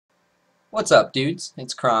What's up, dudes?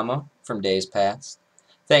 It's Krama from Days Past.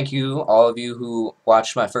 Thank you, all of you who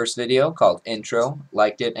watched my first video called Intro,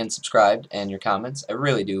 liked it, and subscribed, and your comments. I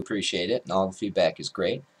really do appreciate it, and all the feedback is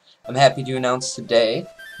great. I'm happy to announce today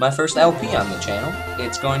my first LP on the channel.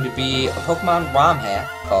 It's going to be a Pokemon ROM hack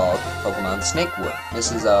called Pokemon Snakewood.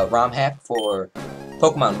 This is a ROM hack for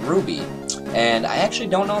Pokemon Ruby, and I actually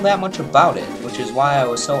don't know that much about it, which is why I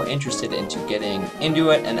was so interested into getting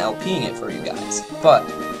into it and LPing it for you guys. But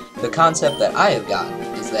the concept that I have gotten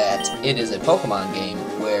is that it is a Pokemon game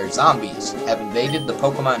where zombies have invaded the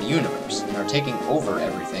Pokemon universe and are taking over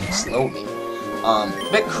everything slowly. A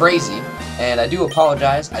bit crazy, and I do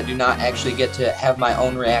apologize. I do not actually get to have my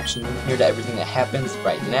own reaction here to everything that happens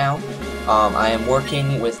right now. I am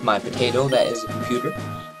working with my potato that is a computer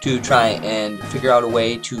to try and figure out a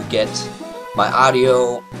way to get my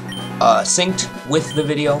audio synced with the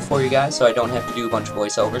video for you guys, so I don't have to do a bunch of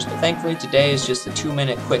voiceovers. But thankfully today is just a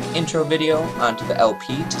 2-minute quick intro video onto the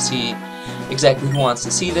LP to see exactly who wants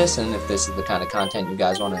to see this and if this is the kind of content you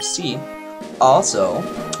guys want to see. Also,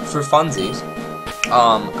 for funsies,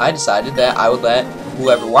 I decided that I would let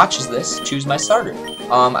whoever watches this choose my starter.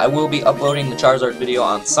 I will be uploading the Charizard video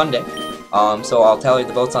on Sunday, so I'll tally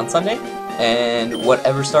the votes on Sunday, and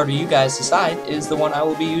whatever starter you guys decide is the one I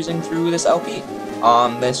will be using through this LP.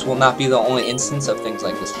 This will not be the only instance of things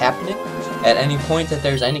like this happening. At any point that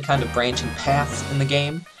there's any kind of branching paths in the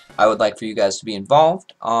game, I would like for you guys to be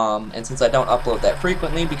involved. And since I don't upload that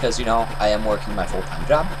frequently because, you know, I am working my full-time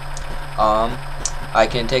job, I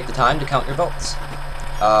can take the time to count your votes.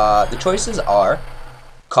 The choices are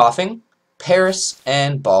Coughing, Paris,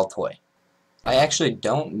 and Baltoy. I actually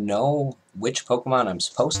don't know which Pokemon I'm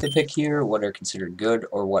supposed to pick here, what are considered good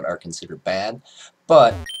or what are considered bad,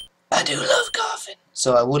 but I do love Coughing,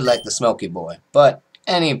 so I would like the Smoky Boy, but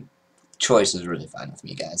any choice is really fine with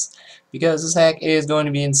me, guys, because this hack is going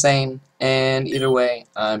to be insane, and either way,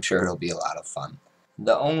 I'm sure it'll be a lot of fun.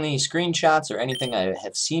 The only screenshots or anything I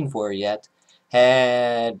have seen for it yet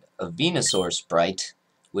had a Venusaur sprite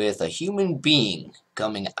with a human being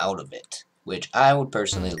coming out of it, which I would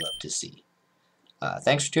personally love to see.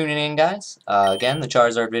 Thanks for tuning in, guys. Again, the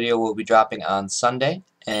Charizard video will be dropping on Sunday,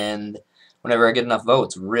 and whenever I get enough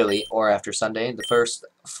votes, really, or after Sunday, the first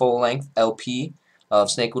full-length LP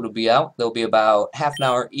of Snakewood will be out. They'll be about half an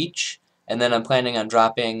hour each, and then I'm planning on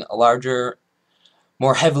dropping a larger,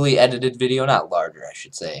 more heavily edited video, not larger, I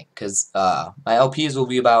should say, because my LPs will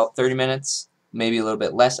be about 30 minutes, maybe a little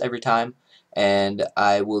bit less every time, and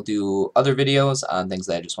I will do other videos on things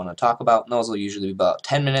that I just want to talk about, and those will usually be about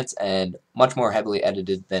 10 minutes and much more heavily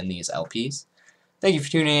edited than these LPs. Thank you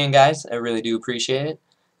for tuning in, guys. I really do appreciate it.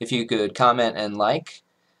 If you could comment and like,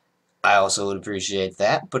 I also would appreciate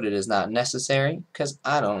that, but it is not necessary, because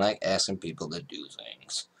I don't like asking people to do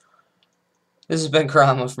things. This has been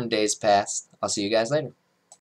Karama from Days Past. I'll see you guys later.